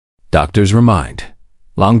Doctors remind,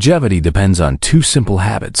 longevity depends on two simple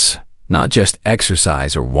habits, not just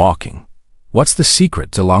exercise or walking. What's the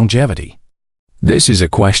secret to longevity? This is a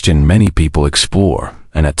question many people explore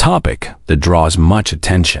and a topic that draws much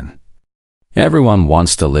attention. Everyone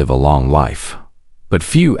wants to live a long life, but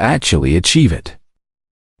few actually achieve it.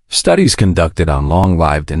 Studies conducted on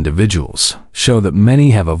long-lived individuals show that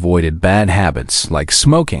many have avoided bad habits like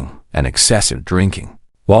smoking and excessive drinking,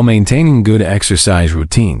 while maintaining good exercise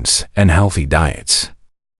routines and healthy diets.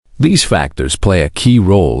 These factors play a key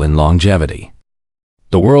role in longevity.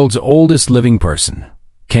 The world's oldest living person,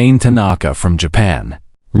 Kane Tanaka from Japan,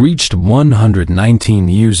 reached 119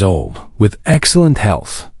 years old with excellent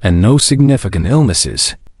health and no significant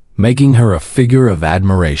illnesses, making her a figure of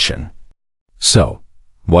admiration. So,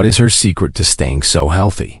 what is her secret to staying so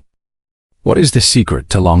healthy? What is the secret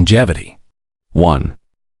to longevity? 1.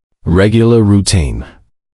 Regular routine.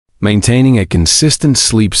 Maintaining a consistent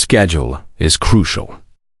sleep schedule is crucial.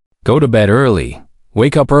 Go to bed early,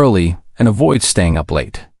 wake up early, and avoid staying up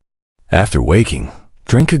late. After waking,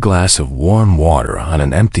 drink a glass of warm water on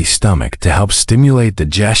an empty stomach to help stimulate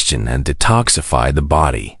digestion and detoxify the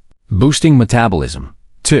body, boosting metabolism.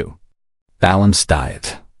 2. Balanced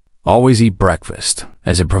diet. Always eat breakfast,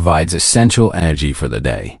 as it provides essential energy for the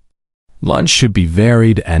day. Lunch should be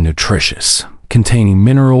varied and nutritious, containing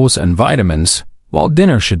minerals and vitamins, while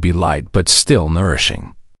dinner should be light but still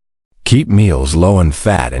nourishing. Keep meals low in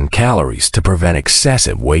fat and calories to prevent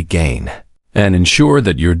excessive weight gain, and ensure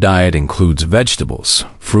that your diet includes vegetables,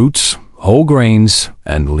 fruits, whole grains,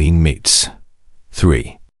 and lean meats.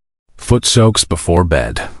 3. Foot soaks before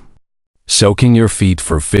bed. Soaking your feet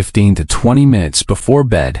for 15 to 20 minutes before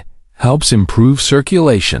bed helps improve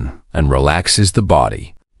circulation and relaxes the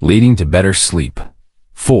body, leading to better sleep.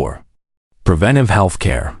 4. Preventive health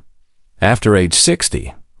care. After age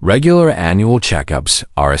 60, regular annual checkups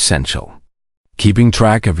are essential. Keeping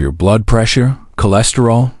track of your blood pressure,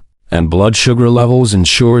 cholesterol, and blood sugar levels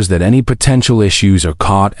ensures that any potential issues are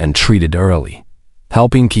caught and treated early,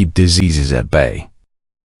 helping keep diseases at bay.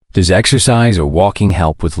 Does exercise or walking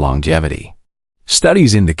help with longevity?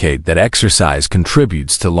 Studies indicate that exercise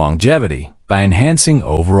contributes to longevity by enhancing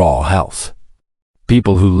overall health.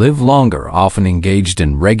 People who live longer often engaged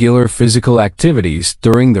in regular physical activities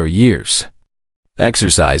during their years.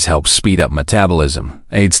 Exercise helps speed up metabolism,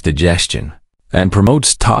 aids digestion, and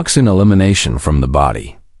promotes toxin elimination from the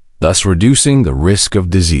body, thus reducing the risk of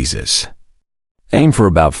diseases. Aim for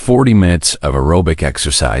about 40 minutes of aerobic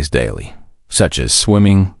exercise daily, such as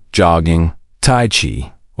swimming, jogging, tai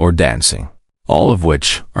chi, or dancing, all of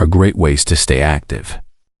which are great ways to stay active.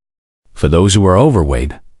 For those who are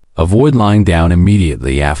overweight, avoid lying down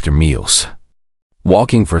immediately after meals.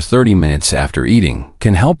 Walking for 30 minutes after eating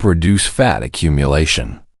can help reduce fat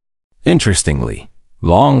accumulation. Interestingly,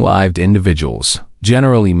 long-lived individuals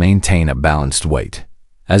generally maintain a balanced weight,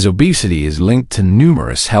 as obesity is linked to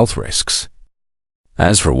numerous health risks.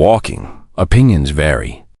 As for walking, opinions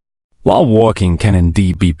vary. While walking can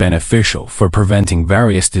indeed be beneficial for preventing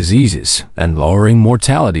various diseases and lowering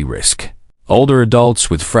mortality risk, older adults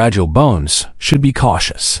with fragile bones should be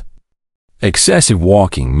cautious. Excessive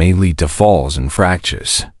walking may lead to falls and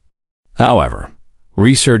fractures. However,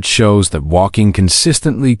 research shows that walking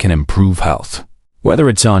consistently can improve health, whether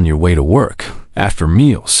it's on your way to work, after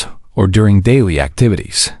meals, or during daily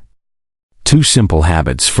activities. 2 simple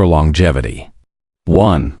habits for longevity.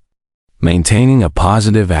 1. Maintaining a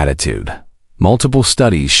positive attitude. Multiple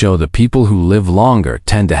studies show that people who live longer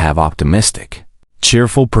tend to have optimistic,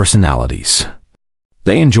 cheerful personalities.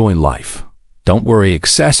 They enjoy life, don't worry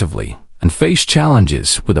excessively, and face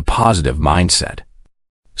challenges with a positive mindset.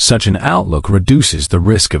 Such an outlook reduces the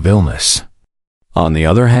risk of illness. On the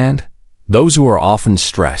other hand, those who are often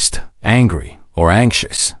stressed, angry, or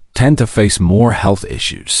anxious tend to face more health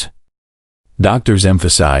issues. Doctors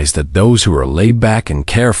emphasize that those who are laid back and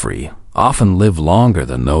carefree often live longer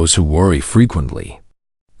than those who worry frequently.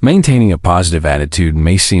 Maintaining a positive attitude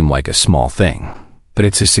may seem like a small thing, but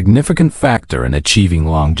it's a significant factor in achieving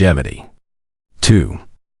longevity. 2.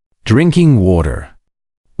 Drinking water.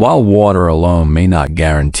 While water alone may not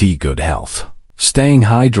guarantee good health, staying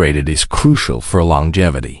hydrated is crucial for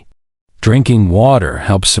longevity. Drinking water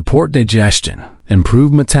helps support digestion,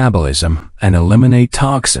 improve metabolism, and eliminate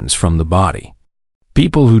toxins from the body.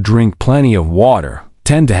 People who drink plenty of water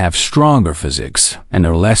tend to have stronger physiques and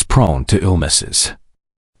are less prone to illnesses.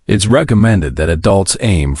 It's recommended that adults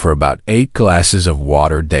aim for about 8 glasses of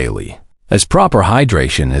water daily, as proper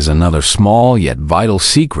hydration is another small yet vital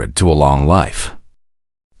secret to a long life.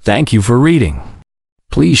 Thank you for reading.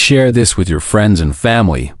 Please share this with your friends and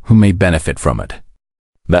family who may benefit from it.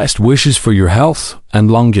 Best wishes for your health and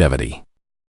longevity.